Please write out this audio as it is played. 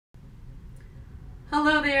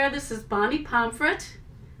Hello there, this is Bonnie Pomfret.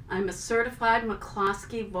 I'm a certified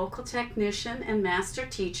McClosky vocal technician and master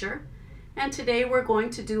teacher, and today we're going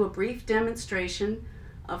to do a brief demonstration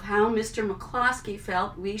of how Mr. McClosky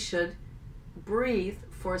felt we should breathe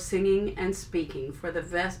for singing and speaking for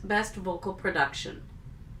the best vocal production.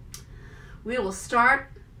 We will start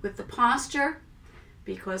with the posture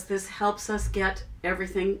because this helps us get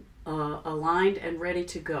everything aligned and ready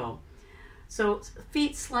to go. So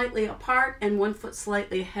feet slightly apart and one foot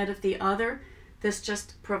slightly ahead of the other. This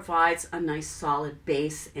just provides a nice solid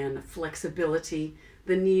base and flexibility.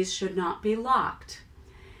 The knees should not be locked.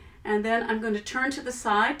 And then I'm going to turn to the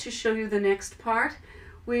side to show you the next part.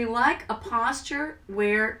 We like a posture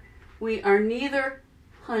where we are neither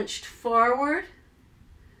hunched forward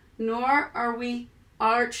nor are we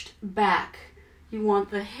arched back. You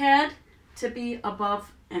want the head to be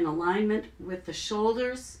above in alignment with the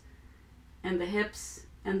shoulders and the hips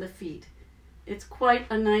and the feet. It's quite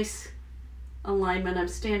a nice alignment. I'm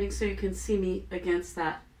standing so you can see me against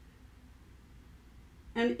that.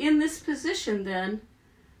 And in this position then,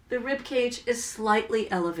 the rib cage is slightly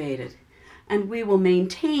elevated, and we will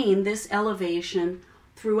maintain this elevation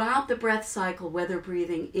throughout the breath cycle, whether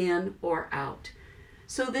breathing in or out.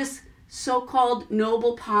 So this so-called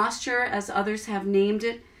noble posture, as others have named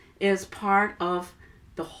it, is part of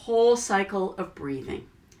the whole cycle of breathing.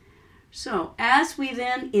 So as we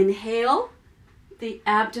then inhale, the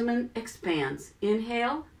abdomen expands.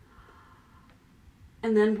 Inhale,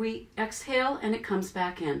 and then we exhale and it comes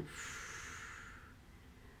back in.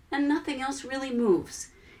 And nothing else really moves.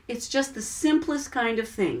 It's just the simplest kind of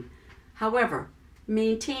thing. However,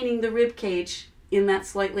 maintaining the rib cage in that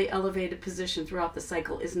slightly elevated position throughout the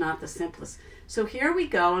cycle is not the simplest. So here we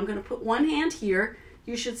go. I'm going to put one hand here.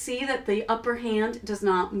 You should see that the upper hand does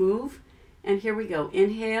not move. And here we go.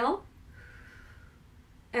 Inhale.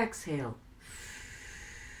 Exhale.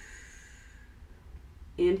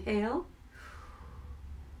 Inhale.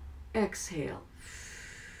 Exhale.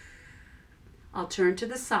 I'll turn to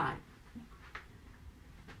the side.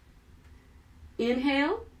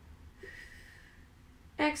 Inhale.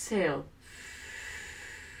 Exhale.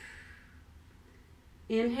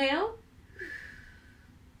 Inhale.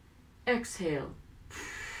 Exhale.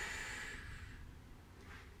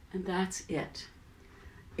 And that's it.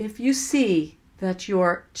 If you see that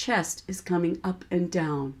your chest is coming up and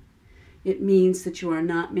down, it means that you are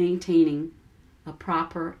not maintaining a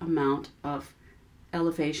proper amount of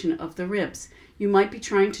elevation of the ribs. You might be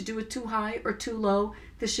trying to do it too high or too low.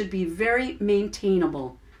 This should be very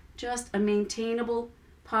maintainable. Just a maintainable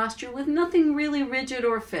posture with nothing really rigid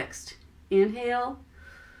or fixed. Inhale,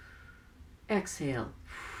 exhale.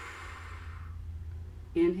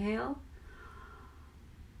 Inhale,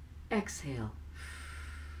 exhale.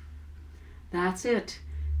 That's it.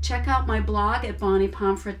 Check out my blog at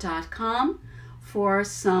bonniepomfret.com for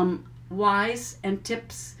some whys and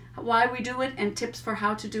tips, why we do it, and tips for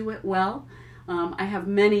how to do it well. I have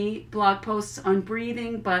many blog posts on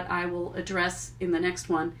breathing, but I will address in the next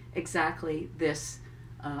one exactly this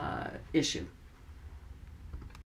issue.